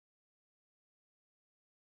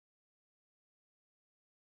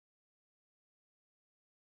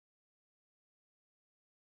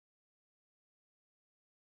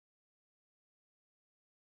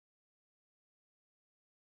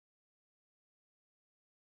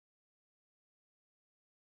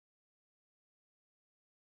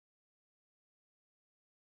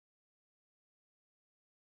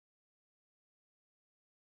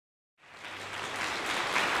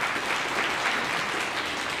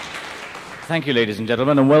Thank you, ladies and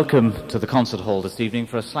gentlemen, and welcome to the concert hall this evening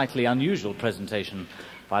for a slightly unusual presentation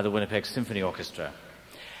by the Winnipeg Symphony Orchestra.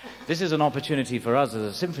 This is an opportunity for us as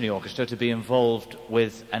a symphony orchestra to be involved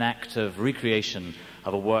with an act of recreation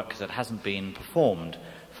of a work that hasn't been performed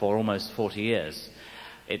for almost 40 years.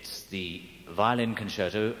 It's the Violin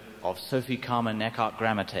Concerto of Sophie Carmen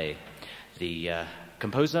Eckhardt-Gramatté, the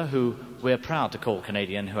composer who we're proud to call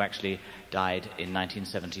Canadian, who actually died in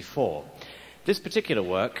 1974. This particular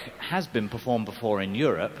work has been performed before in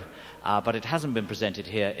Europe, but it hasn't been presented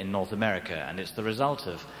here in North America, and it's the result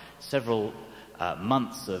of several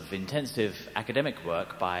months of intensive academic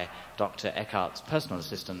work by Dr. Eckhardt's personal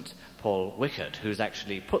assistant, Paul Wickert, who's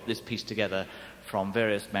actually put this piece together from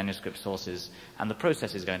various manuscript sources, and the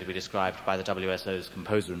process is going to be described by the WSO's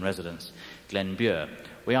composer-in-residence, Glenn Buhr.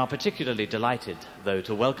 We are particularly delighted, though,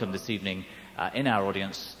 to welcome this evening in our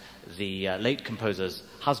audience the late composer's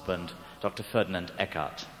husband, Dr. Ferdinand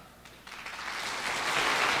Eckhardt.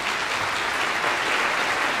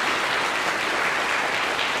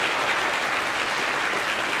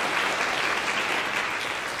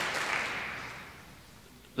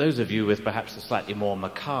 Those of you with perhaps a slightly more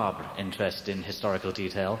macabre interest in historical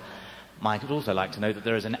detail might also like to know that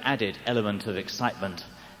there is an added element of excitement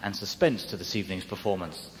and suspense to this evening's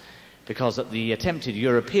performance, because at the attempted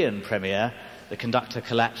European premiere, the conductor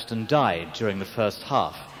collapsed and died during the first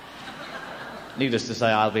half. Needless to say,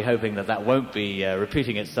 I'll be hoping that that won't be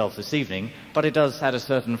repeating itself this evening, but it does add a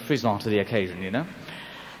certain frisson to the occasion, you know.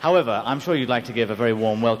 However, I'm sure you'd like to give a very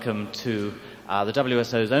warm welcome to the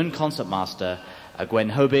WSO's own concertmaster, Gwen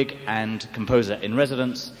Hoebig, and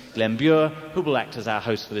composer-in-residence, Glenn Buhr, who will act as our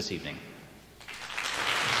host for this evening.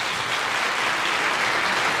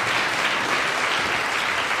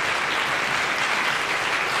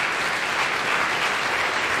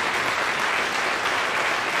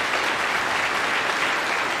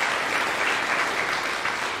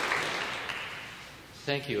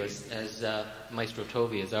 Thank you. As Maestro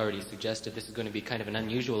Tovi has already suggested, this is going to be kind of an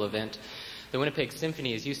unusual event. The Winnipeg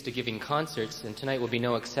Symphony is used to giving concerts, and tonight will be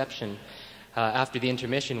no exception. After the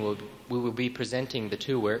intermission, we will be presenting the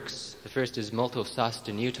two works. The first is Molto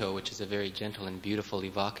Sostenuto, which is a very gentle and beautiful,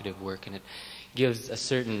 evocative work, and it gives a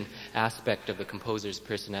certain aspect of the composer's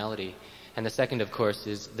personality. And the second, of course,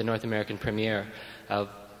 is the North American premiere of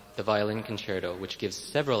the Violin Concerto, which gives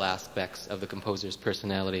several aspects of the composer's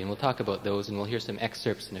personality. And we'll talk about those, and we'll hear some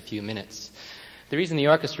excerpts in a few minutes. The reason the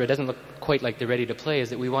orchestra doesn't look quite like they're ready to play is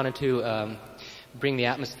that we wanted to bring the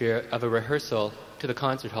atmosphere of a rehearsal to the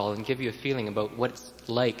concert hall and give you a feeling about what it's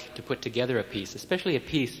like to put together a piece, especially a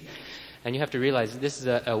piece. And you have to realize this is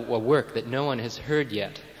a work that no one has heard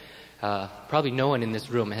yet. Probably no one in this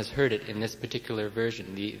room has heard it in this particular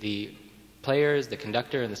version. The players, the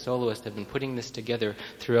conductor, and the soloist have been putting this together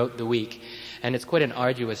throughout the week, and it's quite an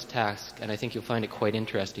arduous task, and I think you'll find it quite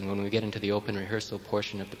interesting when we get into the open rehearsal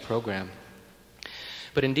portion of the program.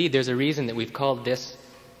 But indeed, there's a reason that we've called this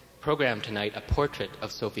program tonight a portrait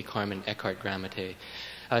of Sophie Carmen Eckhardt-Gramatté.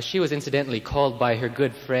 She was incidentally called by her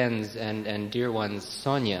good friends and dear ones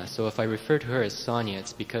Sonia, so if I refer to her as Sonia,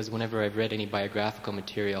 it's because whenever I've read any biographical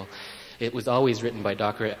material, it was always written by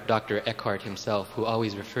Dr. Eckhart himself, who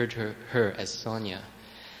always referred to her as Sonia.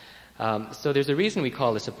 So there's a reason we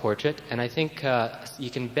call this a portrait, and I think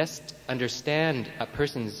you can best understand a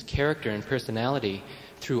person's character and personality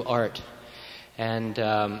through art. And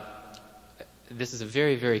this is a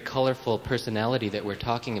very, very colorful personality that we're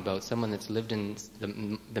talking about, someone that's lived in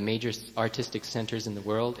the major artistic centers in the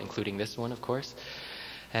world, including this one, of course,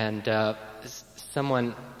 and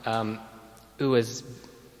someone who has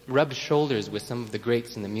rubbed shoulders with some of the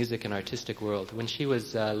greats in the music and artistic world. When she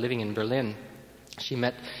was living in Berlin, she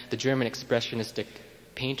met the German expressionistic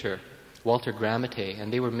painter Walter Gramatté,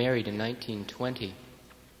 and they were married in 1920.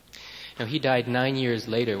 Now, he died 9 years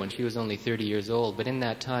later when she was only 30 years old, but in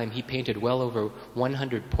that time he painted well over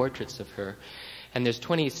 100 portraits of her. And there's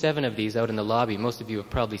 27 of these out in the lobby. Most of you have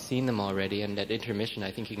probably seen them already, and at intermission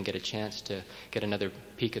I think you can get a chance to get another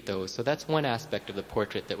peek at those. So that's one aspect of the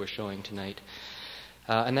portrait that we're showing tonight.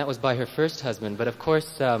 And that was by her first husband. But of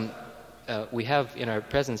course, we have in our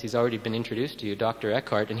presence, he's already been introduced to you, Dr.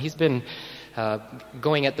 Eckhart, and he's been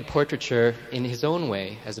going at the portraiture in his own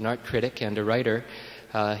way as an art critic and a writer.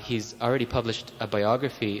 He's already published a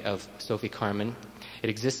biography of Sophie Carmen. It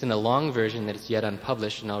exists in a long version that is yet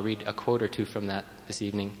unpublished, and I'll read a quote or two from that this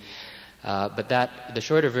evening. But the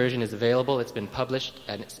shorter version is available. It's been published,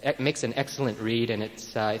 and it makes an excellent read, and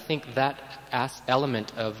it's, I think, that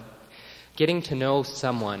element of getting to know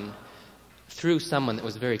someone through someone that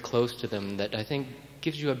was very close to them that I think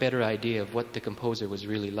gives you a better idea of what the composer was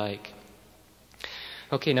really like.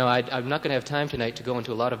 Okay, now I'm not going to have time tonight to go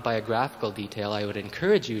into a lot of biographical detail. I would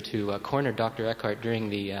encourage you to corner Dr. Eckhardt during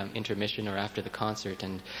the intermission or after the concert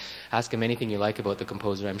and ask him anything you like about the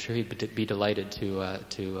composer. I'm sure he'd be delighted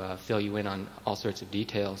to fill you in on all sorts of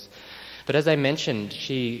details. But as I mentioned,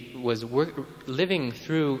 she was living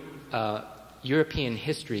through European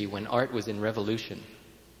history when art was in revolution.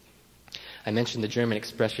 I mentioned the German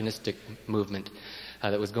expressionistic movement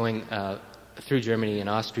that was going through Germany and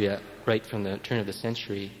Austria right from the turn of the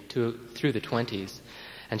century through the 20s.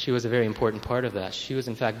 And she was a very important part of that. She was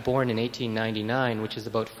in fact born in 1899, which is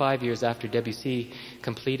about 5 years after Debussy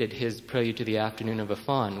completed his Prelude to the Afternoon of a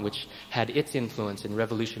Faun, which had its influence in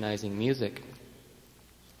revolutionizing music.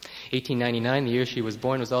 1899, the year she was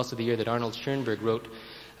born, was also the year that Arnold Schoenberg wrote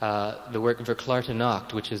the work Verklärte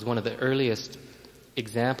Nacht, which is one of the earliest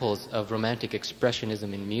examples of romantic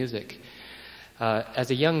expressionism in music. As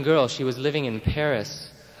a young girl, she was living in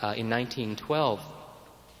Paris in 1912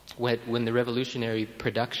 when the revolutionary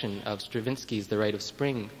production of Stravinsky's The Rite of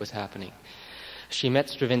Spring was happening. She met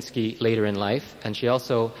Stravinsky later in life, and she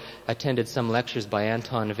also attended some lectures by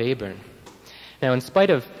Anton Webern. Now, in spite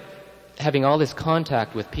of having all this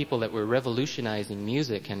contact with people that were revolutionizing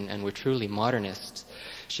music and were truly modernists,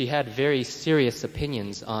 she had very serious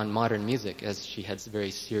opinions on modern music, as she had very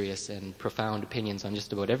serious and profound opinions on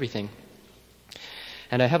just about everything.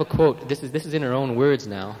 And I have a quote. This is in her own words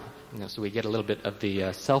now, so we get a little bit of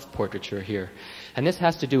the self-portraiture here. And this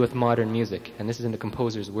has to do with modern music, and this is in the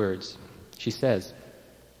composer's words. She says,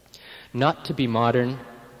 "Not to be modern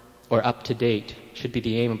or up to date should be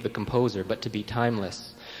the aim of the composer, but to be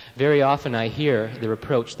timeless. Very often I hear the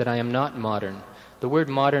reproach that I am not modern. The word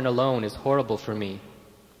modern alone is horrible for me.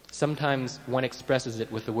 Sometimes one expresses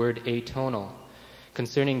it with the word atonal.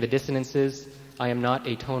 Concerning the dissonances, I am not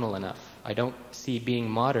atonal enough. I don't see being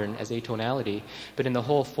modern as atonality, but in the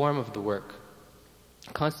whole form of the work.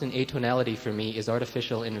 Constant atonality for me is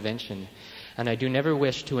artificial invention, and I do never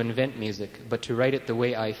wish to invent music, but to write it the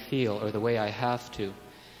way I feel or the way I have to."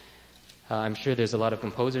 I'm sure there's a lot of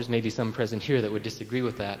composers, maybe some present here, that would disagree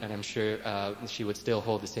with that, and I'm sure she would still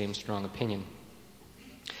hold the same strong opinion.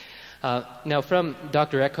 Now, from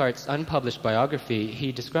Dr. Eckhardt's unpublished biography,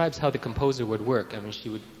 he describes how the composer would work. I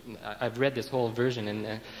mean, I've read this whole version,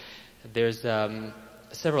 and there's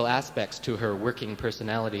several aspects to her working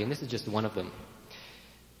personality, and this is just one of them.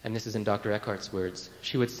 And this is in Dr. Eckhardt's words.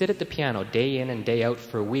 "She would sit at the piano day in and day out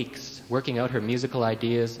for weeks, working out her musical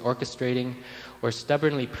ideas, orchestrating, or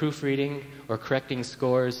stubbornly proofreading or correcting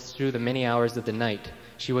scores through the many hours of the night.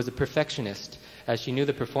 She was a perfectionist, as she knew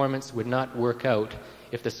the performance would not work out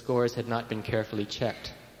if the scores had not been carefully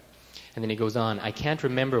checked." And then he goes on, "I can't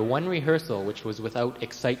remember one rehearsal which was without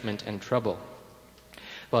excitement and trouble."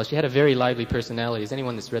 Well, she had a very lively personality, as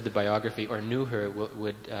anyone that's read the biography or knew her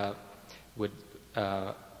would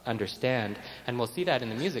understand. And we'll see that in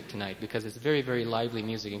the music tonight, because it's very, very lively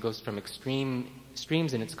music. It goes from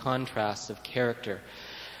extremes in its contrasts of character.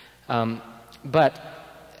 But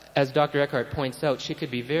as Dr. Eckhardt points out, she could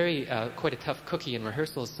be quite a tough cookie in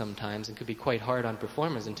rehearsals sometimes, and could be quite hard on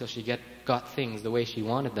performers until she got things the way she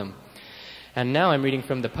wanted them. And now I'm reading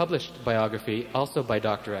from the published biography, also by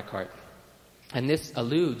Dr. Eckhardt. And this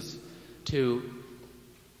alludes to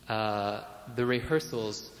the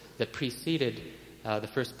rehearsals that preceded the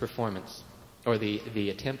first performance, or the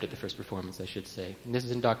attempt at the first performance, I should say. And this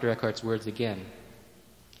is in Dr. Eckhart's words again.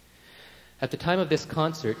 "At the time of this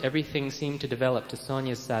concert, everything seemed to develop to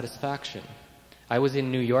Sonia's satisfaction. I was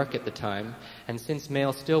in New York at the time, and since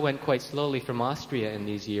mail still went quite slowly from Austria in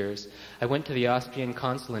these years, I went to the Austrian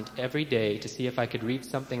consulate every day to see if I could read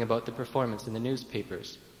something about the performance in the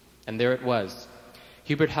newspapers. And there it was,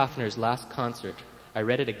 Hubert Hafner's last concert. I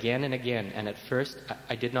read it again and again, and at first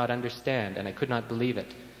I did not understand, and I could not believe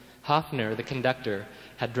it. Hafner, the conductor,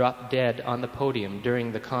 had dropped dead on the podium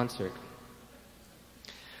during the concert."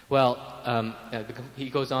 Well, he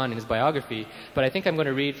goes on in his biography, but I think I'm going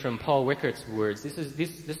to read from Paul Wickert's words. This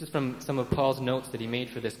is from some of Paul's notes that he made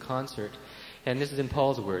for this concert, and this is in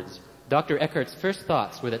Paul's words. "Dr. Eckhardt's first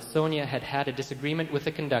thoughts were that Sonia had had a disagreement with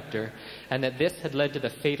the conductor, and that this had led to the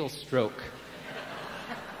fatal stroke."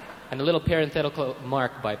 And a little parenthetical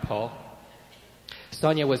mark by Paul.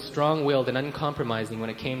 "Sonia was strong-willed and uncompromising when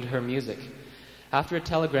it came to her music. After a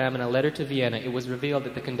telegram and a letter to Vienna, it was revealed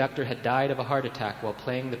that the conductor had died of a heart attack while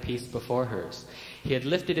playing the piece before hers. He had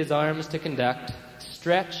lifted his arms to conduct,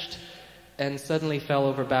 stretched, and suddenly fell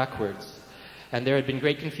over backwards. And there had been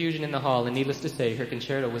great confusion in the hall, and needless to say, her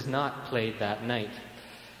concerto was not played that night."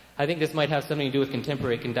 I think this might have something to do with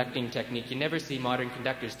contemporary conducting technique. You never see modern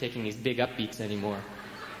conductors taking these big upbeats anymore.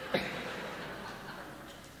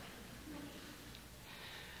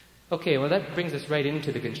 Okay, well that brings us right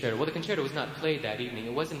into the concerto. Well, the concerto was not played that evening.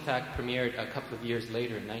 It was in fact premiered a couple of years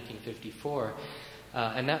later in 1954,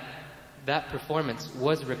 and that performance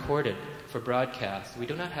was recorded for broadcast. We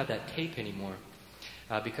do not have that tape anymore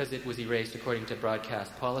because it was erased according to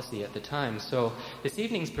broadcast policy at the time. So this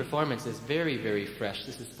evening's performance is very, very fresh.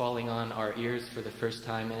 This is falling on our ears for the first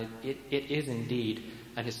time, and it is indeed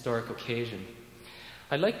an historic occasion.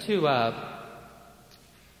 I'd like to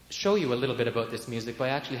show you a little bit about this music by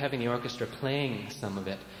actually having the orchestra playing some of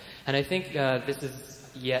it. And I think this is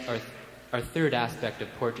yet our third aspect of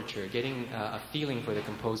portraiture, getting a feeling for the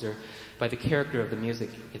composer by the character of the music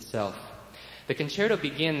itself. The concerto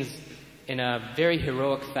begins in a very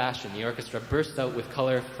heroic fashion. The orchestra bursts out with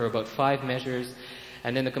color for about 5 measures,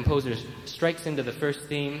 and then the composer strikes into the first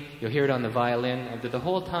theme. You'll hear it on the violin, and the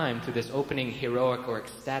whole time through this opening heroic or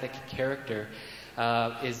ecstatic character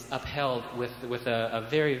is upheld with a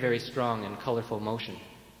very, very strong and colorful motion.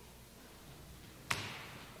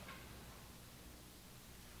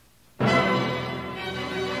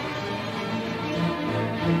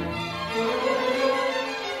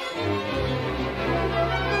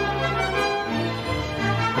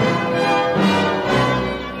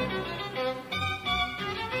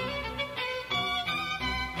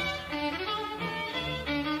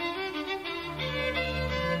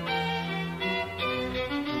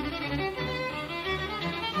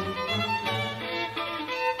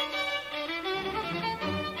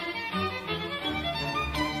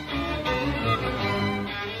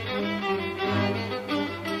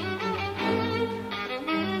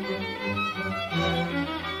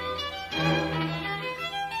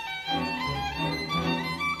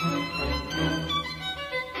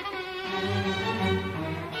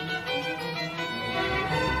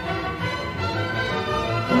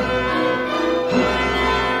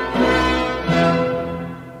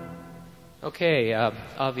 Okay,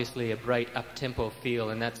 obviously a bright up-tempo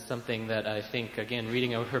feel, and that's something that I think, again,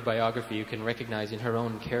 reading out her biography, you can recognize in her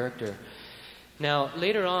own character. Now,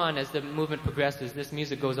 later on, as the movement progresses, this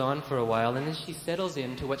music goes on for a while, and then she settles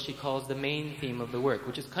into what she calls the main theme of the work,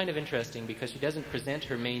 which is kind of interesting because she doesn't present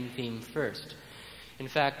her main theme first. In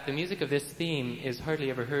fact, the music of this theme is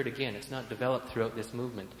hardly ever heard again. It's not developed throughout this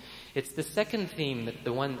movement. It's the second theme that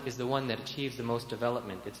is the one that achieves the most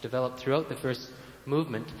development. It's developed throughout the first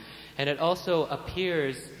movement, and it also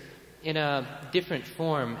appears in a different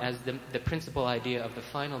form as the principal idea of the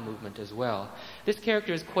final movement as well. This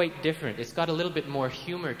character is quite different. It's got a little bit more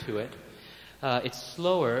humor to it. It's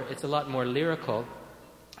slower, it's a lot more lyrical,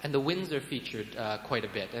 and the winds are featured quite a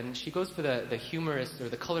bit. And she goes for the humorous or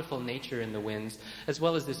the colorful nature in the winds, as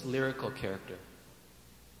well as this lyrical character.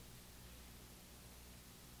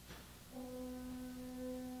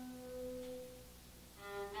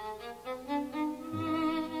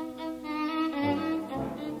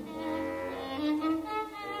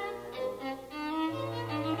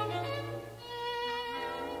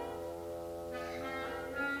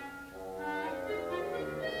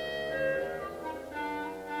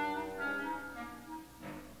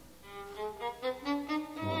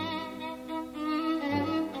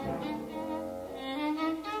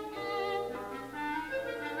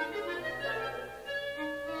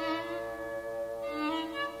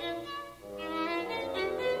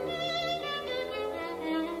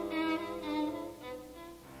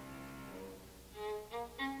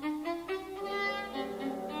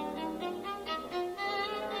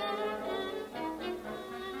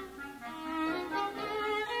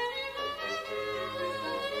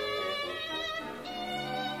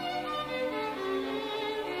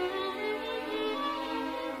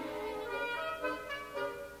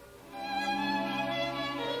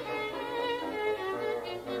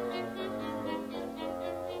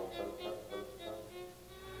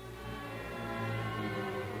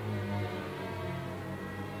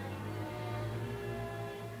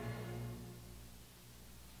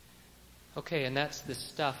 Okay, and that's the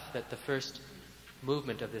stuff that the first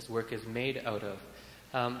movement of this work is made out of.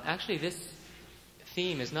 Actually, this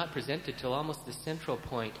theme is not presented till almost the central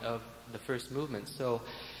point of the first movement, so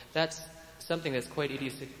that's something that's quite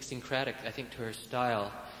idiosyncratic, I think, to her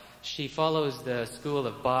style. She follows the school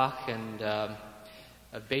of Bach and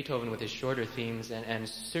Beethoven with his shorter themes, and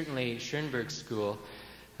certainly Schoenberg's school,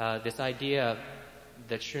 this idea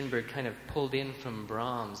that Schoenberg kind of pulled in from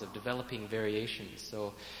Brahms of developing variations.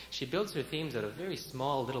 So she builds her themes out of very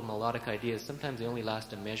small little melodic ideas. Sometimes they only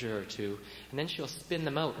last a measure or two, and then she'll spin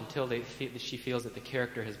them out until she feels that the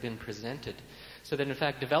character has been presented. So that in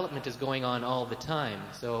fact development is going on all the time.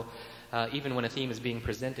 So even when a theme is being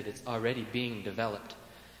presented, it's already being developed.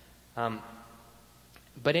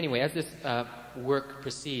 But anyway, as this work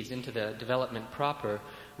proceeds into the development proper,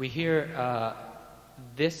 we hear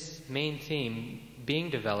this main theme being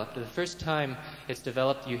developed. The first time it's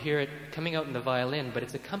developed, you hear it coming out in the violin, but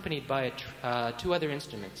it's accompanied by two other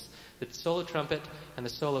instruments, the solo trumpet and the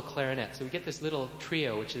solo clarinet. So we get this little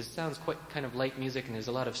trio, which sounds quite kind of light music, and there's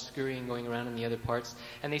a lot of scurrying going around in the other parts.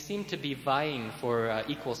 And they seem to be vying for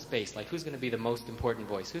equal space, like who's going to be the most important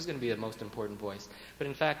voice? Who's going to be the most important voice? But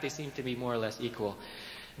in fact, they seem to be more or less equal.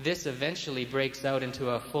 This eventually breaks out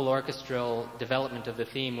into a full orchestral development of the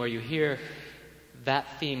theme, where you hear that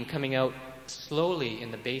theme coming out slowly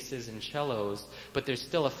in the basses and cellos, but there's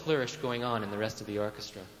still a flourish going on in the rest of the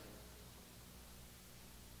orchestra.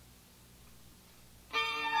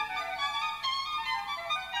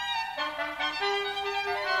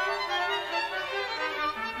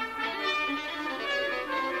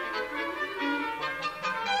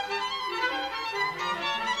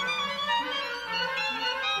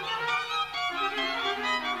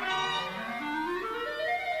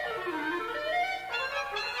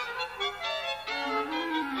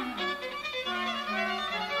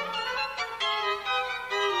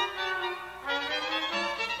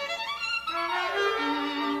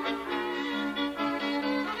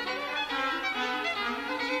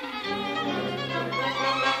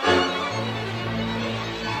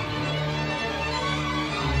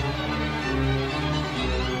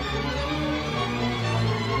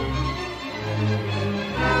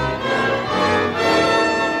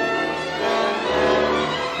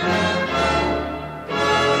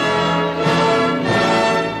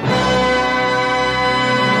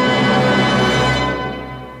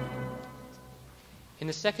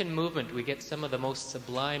 Second movement, we get some of the most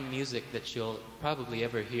sublime music that you'll probably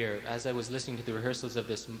ever hear. As I was listening to the rehearsals of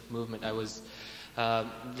this movement, I was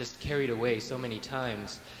just carried away so many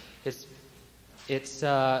times. You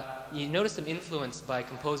notice some influence by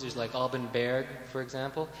composers like Alban Berg, for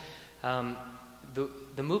example. The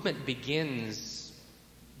movement begins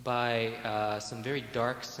by some very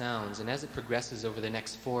dark sounds, and as it progresses over the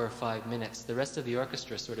next 4 or 5 minutes, the rest of the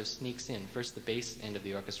orchestra sort of sneaks in. First, the bass end of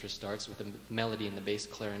the orchestra starts with the melody and the bass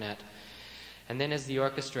clarinet, and then as the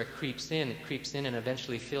orchestra creeps in, it creeps in and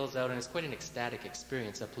eventually fills out, and it's quite an ecstatic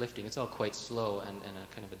experience, uplifting. It's all quite slow and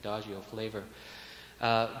a kind of adagio flavor.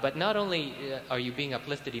 But not only are you being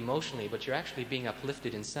uplifted emotionally, but you're actually being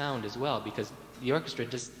uplifted in sound as well, because the orchestra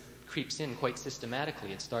just creeps in quite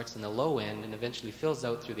systematically. It starts in the low end and eventually fills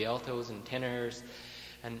out through the altos and tenors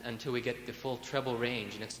and until we get the full treble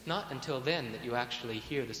range. And it's not until then that you actually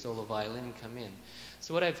hear the solo violin come in.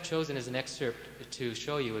 So what I've chosen as an excerpt to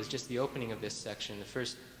show you is just the opening of this section, the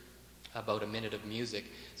first about a minute of music,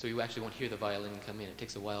 so you actually won't hear the violin come in. It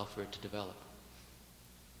takes a while for it to develop.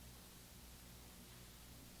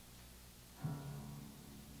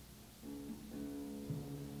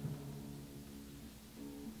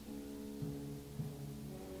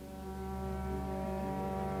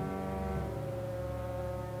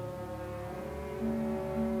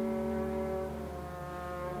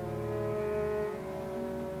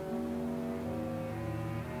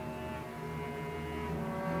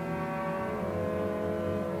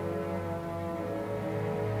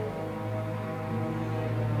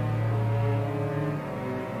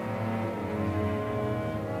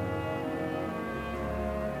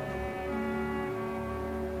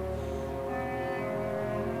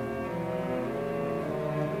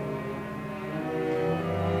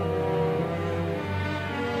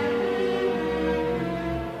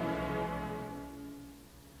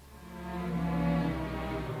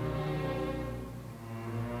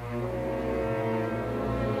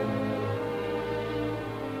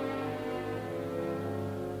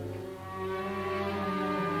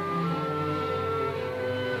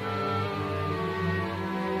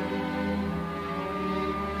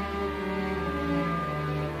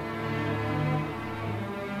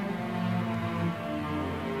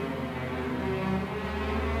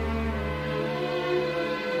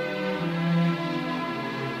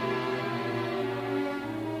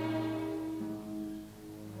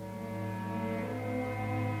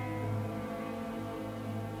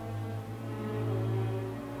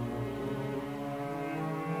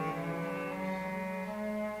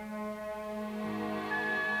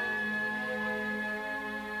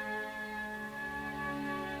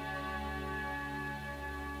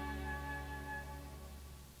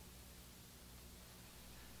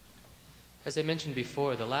 As I mentioned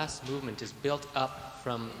before, the last movement is built up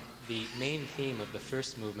from the main theme of the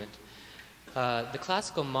first movement. The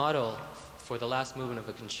classical model for the last movement of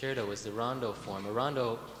a concerto is the rondo form. A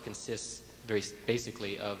rondo consists very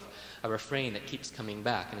basically of a refrain that keeps coming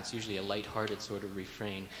back, and it's usually a light-hearted sort of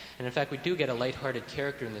refrain. And in fact, we do get a light-hearted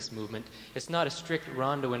character in this movement. It's not a strict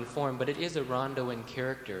rondo in form, but it is a rondo in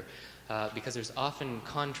character, because there's often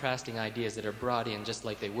contrasting ideas that are brought in just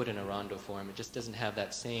like they would in a rondo form. It just doesn't have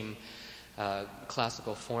that same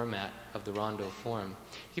classical format of the rondo form.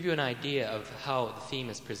 To give you an idea of how the theme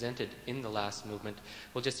is presented in the last movement,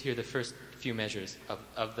 we'll just hear the first few measures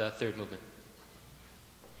of the third movement.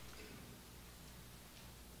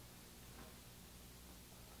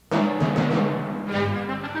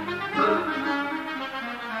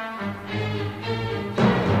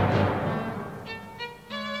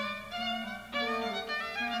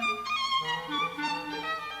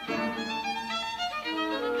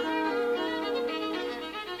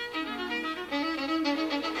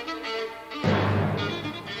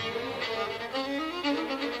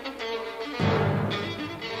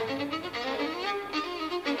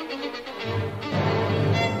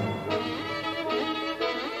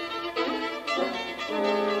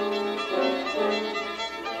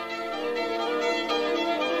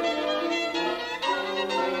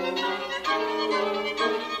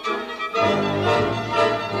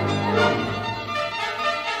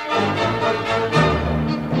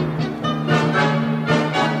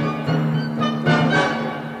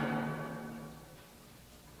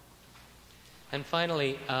 And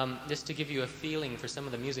finally, just to give you a feeling for some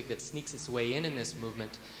of the music that sneaks its way in this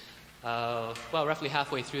movement, well, roughly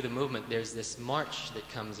halfway through the movement, there's this march that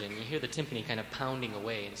comes in. You hear the timpani kind of pounding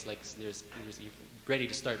away, and it's like you're ready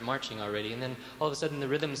to start marching already. And then all of a sudden, the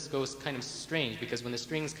rhythms goes kind of strange, because when the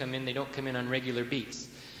strings come in, they don't come in on regular beats.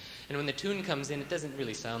 And when the tune comes in, it doesn't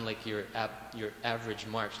really sound like your average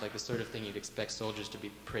march, like the sort of thing you'd expect soldiers to be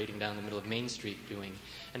parading down the middle of Main Street doing.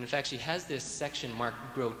 And in fact, she has this section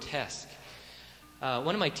marked grotesque.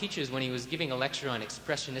 One of my teachers, when he was giving a lecture on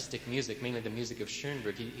expressionistic music, mainly the music of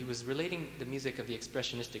Schoenberg, he was relating the music of the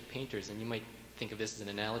expressionistic painters, and you might think of this as an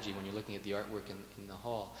analogy when you're looking at the artwork in the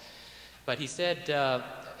hall. But he said,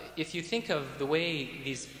 if you think of the way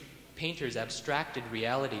these painters abstracted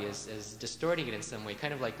reality as distorting it in some way,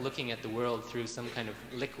 kind of like looking at the world through some kind of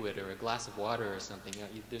liquid or a glass of water or something,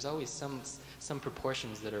 there's always some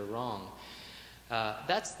proportions that are wrong.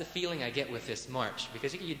 That's the feeling I get with this march,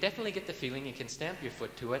 because you definitely get the feeling you can stamp your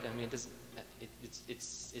foot to it. I mean,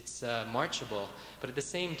 it's marchable, but at the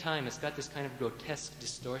same time, it's got this kind of grotesque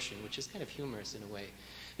distortion, which is kind of humorous in a way.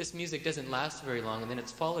 This music doesn't last very long, and then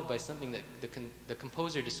it's followed by something that the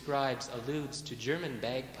composer alludes to German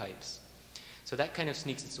bagpipes. So that kind of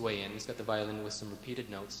sneaks its way in. He's got the violin with some repeated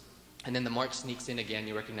notes, and then the march sneaks in again.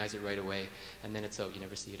 You recognize it right away, and then it's out. You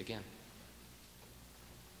never see it again.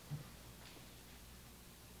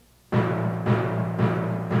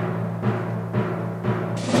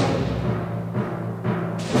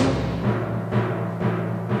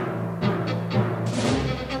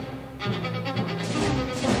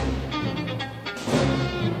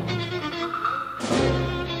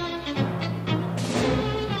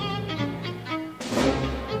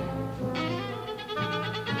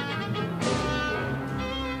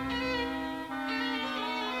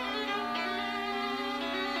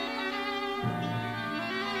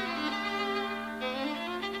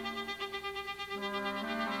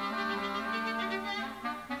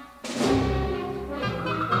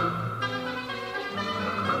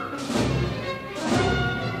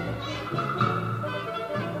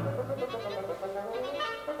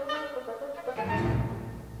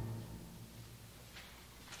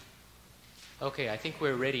 Okay, I think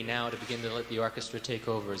we're ready now to begin to let the orchestra take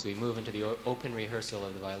over as we move into the open rehearsal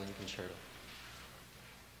of the Violin Concerto.